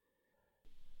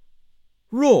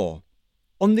Raw,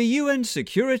 on the UN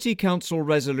Security Council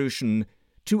resolution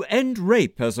to end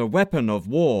rape as a weapon of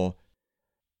war.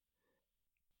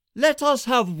 Let us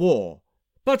have war,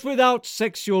 but without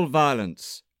sexual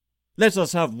violence. Let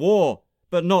us have war,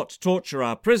 but not torture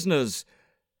our prisoners.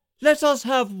 Let us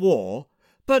have war,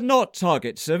 but not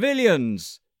target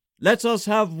civilians. Let us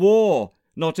have war,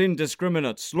 not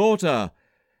indiscriminate slaughter.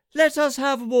 Let us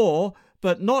have war,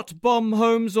 but not bomb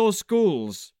homes or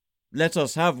schools. Let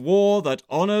us have war that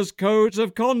honours codes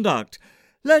of conduct.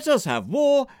 Let us have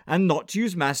war and not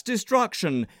use mass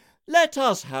destruction. Let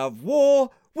us have war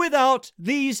without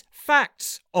these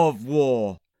facts of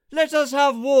war. Let us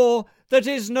have war that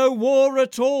is no war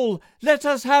at all. Let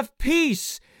us have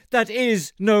peace that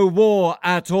is no war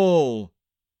at all.